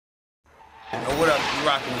Yo, what up? You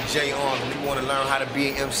rockin' with Jay On. If you wanna learn how to be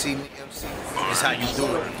an MC, it's how you do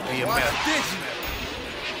it in your mouth.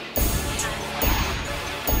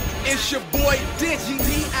 It's your boy Digi,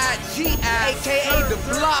 D-I-G-I, aka the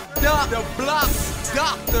Block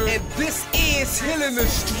Doctor, and this is Healing the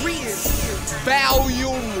Streets,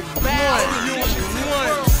 Volume 1.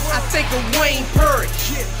 I think of Wayne Purdy,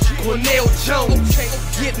 Cornell Jones,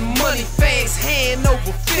 getting money fast, hand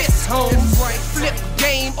over fist, homes. Flip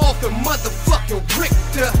game off the motherfucking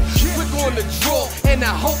Richter. Quick on the draw, and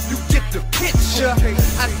I hope you get the picture.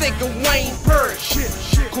 I think of Wayne Purdy,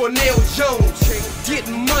 Cornell Jones,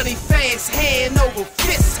 getting money fast, hand over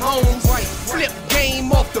fist, homes. Flip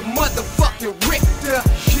game off the motherfucking Richter.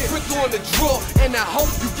 Quick on the draw, and I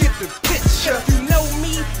hope you get the picture. You know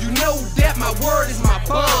me, you know that my word is my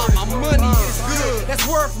bond. My money is good, that's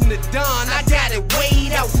word from the Don. I got it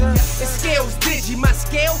weighed out. It scales digi, my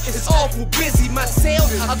scale is awful busy. My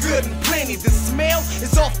sales are good and plenty. The smell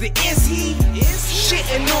is off the is he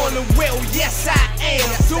shitting on the well, yes I am.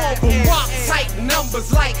 Doing Barack type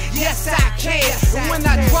numbers like yes I can. And when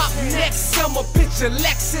I drop next summer, picture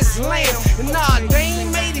Lexus Lamb. And nah, they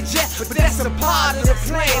ain't made it yet, but that's a part of the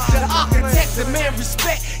plan. The architect demand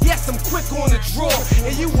respect, yes I'm quick on the draw.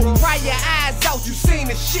 And you will cry your eyes out, you seen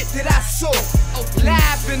the shit that I saw.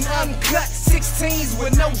 Live and uncut, 16s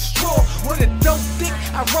with no straw. With a dope dick,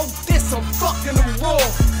 I wrote this, I'm fucking them raw.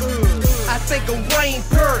 I think of Wayne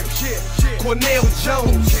Purdy, Cornell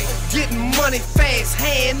Jones, getting money fast,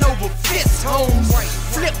 hand over fist, homes.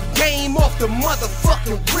 Flip game off the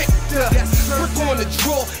motherfucking Richter. Quick on the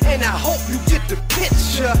draw, and I hope you get the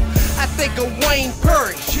picture. I think of Wayne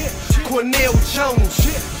Purdy, Cornell Jones,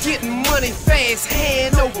 getting money fast,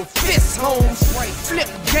 hand over fist, homes. Flip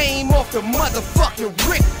game off the motherfucking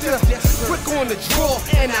Richter. Quick on the draw,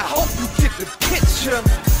 and I hope you get the picture.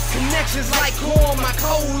 Connections like corn, my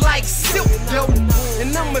cold like silk though.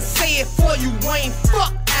 And I'ma say it for you, Wayne,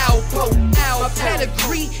 fuck Alpo. My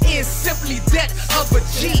pedigree is simply that of a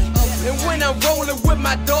G. And when I'm rolling with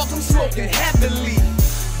my dogs, I'm smoking heavily.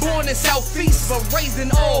 Born in Southeast, but raised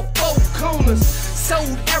in all four corners.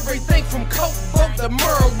 Sold everything from coke, boat to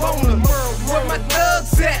marijuana. Where my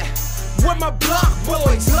thugs at? Where my block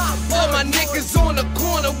boys? All my niggas on the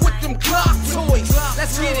corner with them clock toys.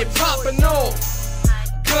 Let's get it poppin' off.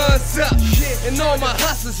 Guns up, and all my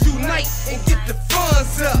hustlers unite and get the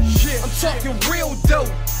funds up. I'm talking real dope,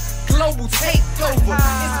 global takeover.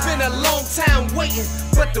 It's been a long time waiting,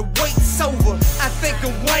 but the wait's over. I think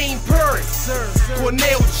of Wayne Purdy,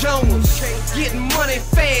 Cornell Jones, getting money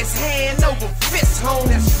fast, hand over fist,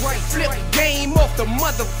 homes. Flip game off the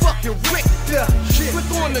motherfucking Richter.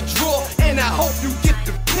 Quick on the draw, and I hope you get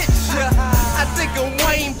the picture. I think of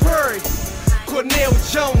Wayne Purdy, Cornell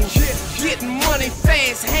Jones, getting money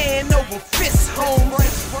fast, hand over fist, home.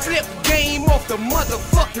 Flip game off the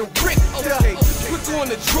motherfucking Richter. Quick on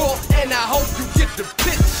the draw, and I hope you get the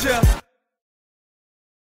picture.